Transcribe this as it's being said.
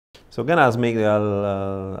So Ghana has made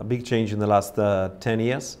a big change in the last 10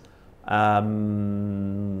 years.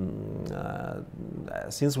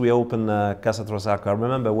 Since we opened Casa Trasacco, I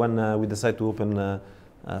remember when we decided to open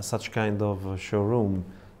such kind of showroom,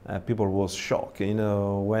 people was shocked. You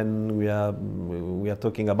know, when we are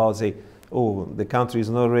talking about, say, oh, the country is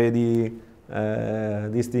not ready.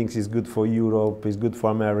 These things is good for Europe, is good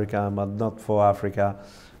for America, but not for Africa.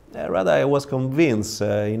 Rather, I was convinced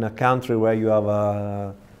in a country where you have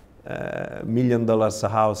a $1 million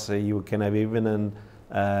house, you can have even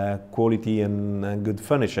quality and good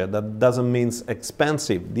furniture. That doesn't mean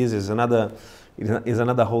expensive. This is another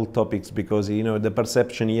whole topics, because you know the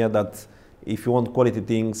perception here that if you want quality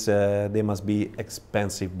things, they must be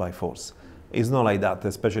expensive by force. It's not like that,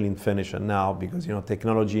 especially in furniture now, because you know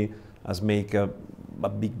technology has made a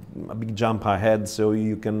big jump ahead, so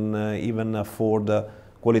you can even afford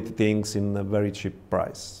quality things in a very cheap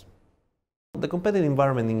price. The competitive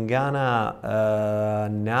environment in Ghana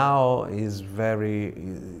now is very,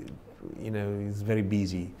 is very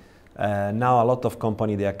busy. Now a lot of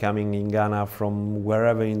companies, they are coming in Ghana from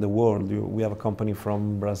wherever in the world. We have a company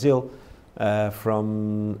from Brazil,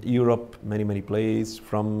 from Europe, many places,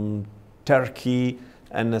 from Turkey,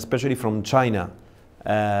 and especially from China.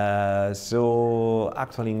 So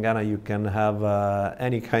actually in Ghana you can have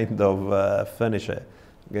any kind of furniture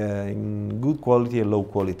in good quality and low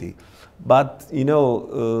quality. But you know,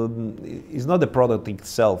 it's not the product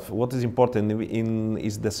itself. What is important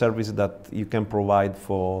is the service that you can provide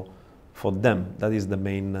for them. That is the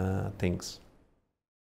main things.